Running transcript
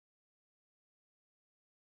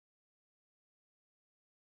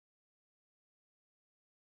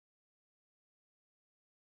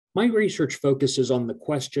My research focuses on the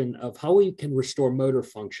question of how we can restore motor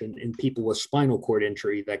function in people with spinal cord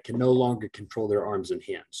injury that can no longer control their arms and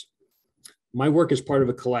hands. My work is part of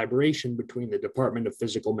a collaboration between the Department of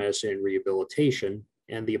Physical Medicine and Rehabilitation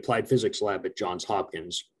and the Applied Physics Lab at Johns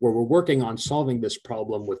Hopkins, where we're working on solving this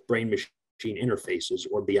problem with brain-machine interfaces,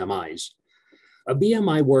 or BMIs. A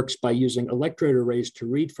BMI works by using electrode arrays to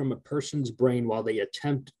read from a person's brain while they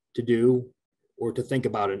attempt to do or to think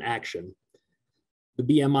about an action.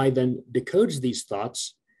 The BMI then decodes these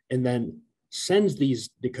thoughts and then sends these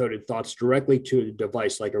decoded thoughts directly to a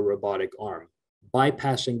device like a robotic arm,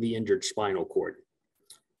 bypassing the injured spinal cord.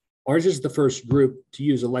 Ours is the first group to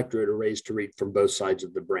use electrode arrays to read from both sides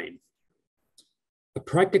of the brain. A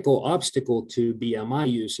practical obstacle to BMI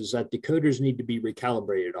use is that decoders need to be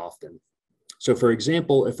recalibrated often. So for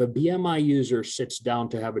example, if a BMI user sits down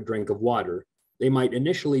to have a drink of water, they might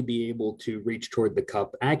initially be able to reach toward the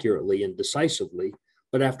cup accurately and decisively,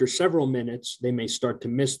 but after several minutes, they may start to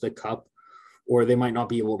miss the cup, or they might not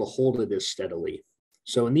be able to hold it as steadily.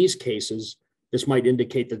 So in these cases, this might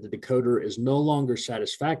indicate that the decoder is no longer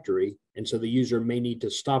satisfactory, and so the user may need to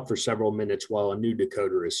stop for several minutes while a new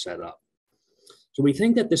decoder is set up. So we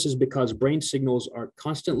think that this is because brain signals are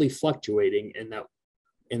constantly fluctuating, and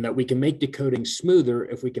that we can make decoding smoother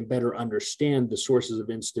if we can better understand the sources of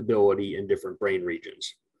instability in different brain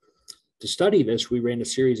regions. To study this, we ran a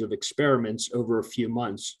series of experiments over a few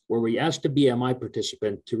months where we asked a BMI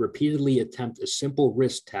participant to repeatedly attempt a simple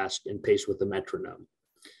wrist task and pace with a metronome.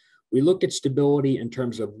 We looked at stability in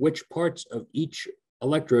terms of which parts of each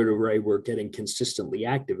electrode array were getting consistently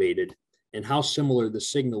activated and how similar the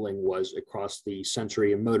signaling was across the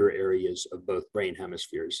sensory and motor areas of both brain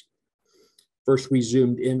hemispheres. First, we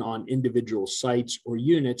zoomed in on individual sites or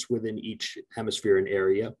units within each hemisphere and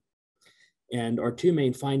area. And our two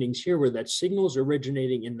main findings here were that signals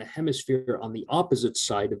originating in the hemisphere on the opposite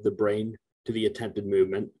side of the brain to the attempted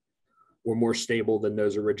movement were more stable than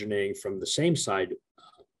those originating from the same side,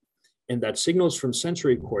 and that signals from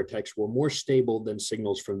sensory cortex were more stable than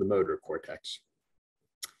signals from the motor cortex.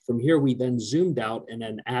 From here, we then zoomed out and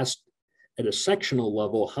then asked at a sectional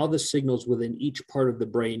level how the signals within each part of the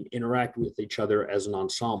brain interact with each other as an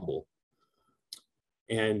ensemble.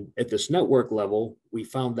 And at this network level, we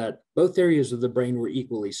found that both areas of the brain were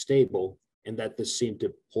equally stable and that this seemed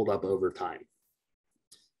to hold up over time.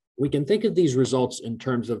 We can think of these results in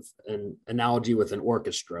terms of an analogy with an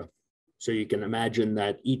orchestra. So you can imagine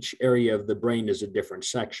that each area of the brain is a different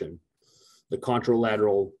section. The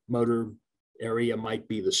contralateral motor area might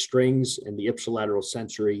be the strings, and the ipsilateral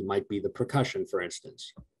sensory might be the percussion, for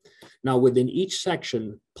instance. Now, within each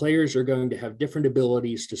section, players are going to have different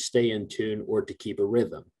abilities to stay in tune or to keep a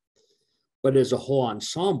rhythm. But as a whole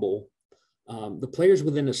ensemble, the players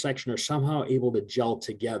within a section are somehow able to gel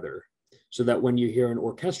together so that when you hear an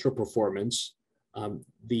orchestral performance,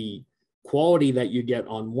 the quality that you get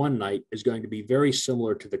on one night is going to be very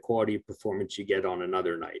similar to the quality of performance you get on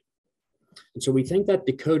another night. And so we think that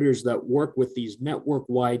decoders that work with these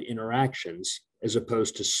network-wide interactions, as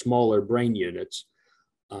opposed to smaller brain units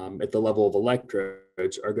at the level of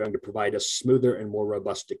electrodes, are going to provide us smoother and more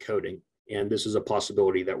robust decoding. And this is a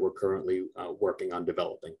possibility that we're currently working on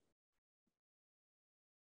developing.